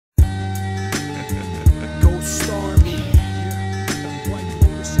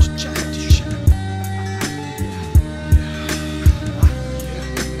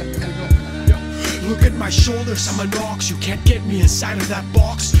shoulders, I'm an ox. You can't get me inside of that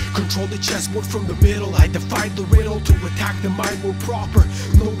box. Control the chessboard from the middle. I defied the riddle to attack the mind more proper.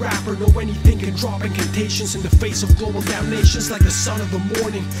 No rapper, no anything can drop incantations in the face of global damnations like the sun of the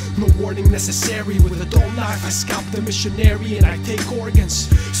morning. No warning necessary. With a dull knife I scalp the missionary and I take organs.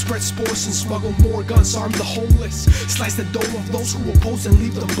 Spread spores and smuggle more guns. Arm the homeless. Slice the dome of those who oppose and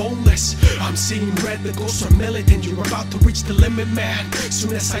leave them boneless. I'm seeing red, the ghosts are militant. You're about to reach the limit, man.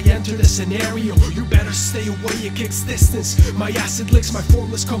 Soon as I enter the scenario, you better stay away, it kicks distance. My acid licks, my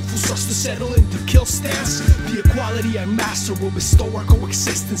formless kung fu starts to settle into kill stance. The equality I master will bestow our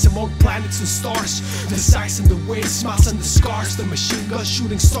coexistence among planets and stars. The size and the weight, smiles and the scars. The machine gun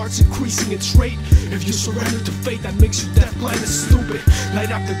shooting starts increasing its rate. If you surrender to fate, that makes you deaf, blind and stupid.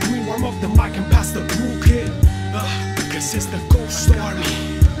 Light up the green, warm up the mic and pass the brew, kid. Cause it's the ghost army.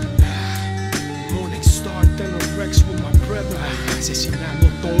 Morning star, DNRX with my brother. Asesinando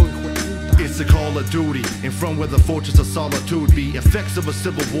todo, hijo de puta. It's a call of duty, in front where the fortress of solitude be. Effects of a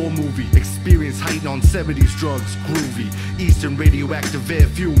Civil War movie, experience heightened on 70s drugs, groovy. Eastern radioactive air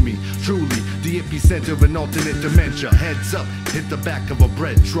fuel me, truly the epicenter of an alternate dementia. Heads up, hit the back of a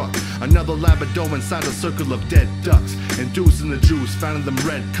bread truck. Another Labrador inside a circle of dead ducks. Inducing the juice, found in them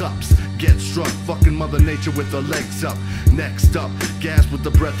red cups. Get struck, fucking Mother Nature with her legs up. Next up, gas with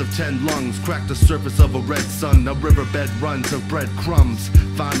the breath of 10 lungs. Crack the surface of a red sun. A riverbed runs of breadcrumbs.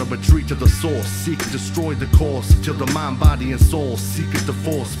 Find a retreat to the source. Seek, destroy the course. Till the mind, body, and soul seek it the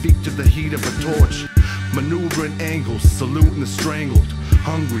force. Speak to the heat of a torch. Maneuvering angles, saluting the strangled.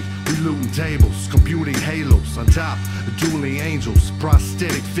 Hungry, we looting tables, computing halos. On top, dueling angels.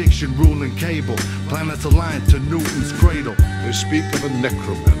 Prosthetic fiction ruling cable. Planets aligned to Newton's cradle. They speak of a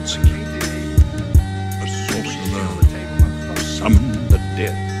necromancer, a sorcerer, summon the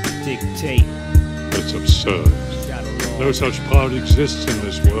dead. Dictate. That's absurd. No such power exists in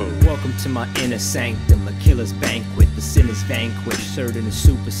this world. Welcome to my inner sanctum, a killer's banquet. The sin is vanquished, served in a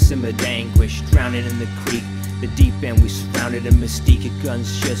super simmered anguish. Drowning in the creek, the deep end we surrounded in mystique.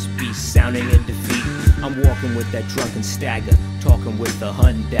 Guns just be sounding in defeat. I'm walking with that drunken stagger, talking with the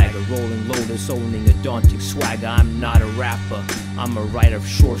hunting dagger. Rolling Lotus, owning a daunting swagger. I'm not a rapper, I'm a writer of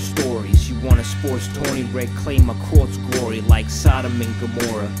short stories. You want a sports tourney, break claim my court's glory like Sodom and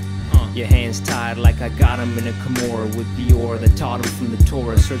Gomorrah. Your hands tied like I got him in a Kimura with the ore that taught him from the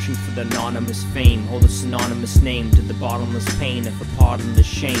Torah. Searching for the anonymous fame, hold a synonymous name to the bottomless pain of a pardonless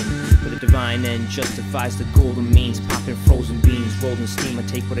shame. For the divine end justifies the golden means. Popping frozen beans, rolling steam. I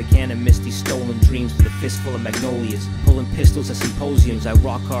take what I can and miss these stolen dreams with a fistful of magnolias. Pulling pistols at symposiums. I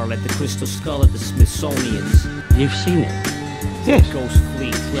rock hard like the crystal skull at the Smithsonian's. You've seen it? Yes. Ghost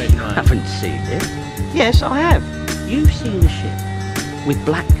Fleet, Dreadnought. I haven't seen it. Yes, I have. You've seen a ship with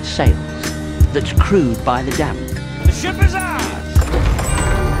black sails that's crewed by the damned. The ship is ours!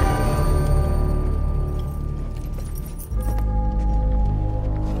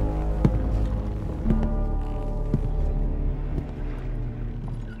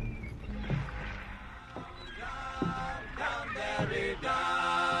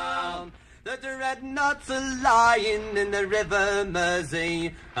 The dreadnoughts are lying in the river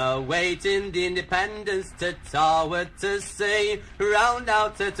Mersey, awaiting the independence to tower to sea. Round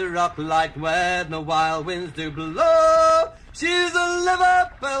out at a rock like where the wild winds do blow. She's a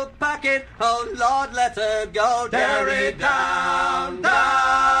Liverpool packet, oh Lord, let her go. Derry down,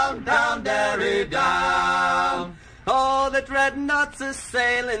 down, down, Derry down. Oh, the dreadnoughts are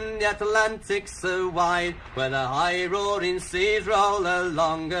sailing the Atlantic so wide, where the high roaring seas roll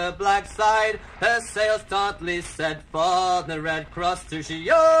along her black side. Her sails tautly set for the Red Cross to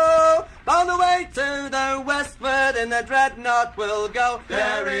show. Bound away to the westward, and the dreadnought will go.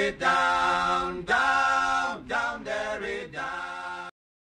 Derry down, down.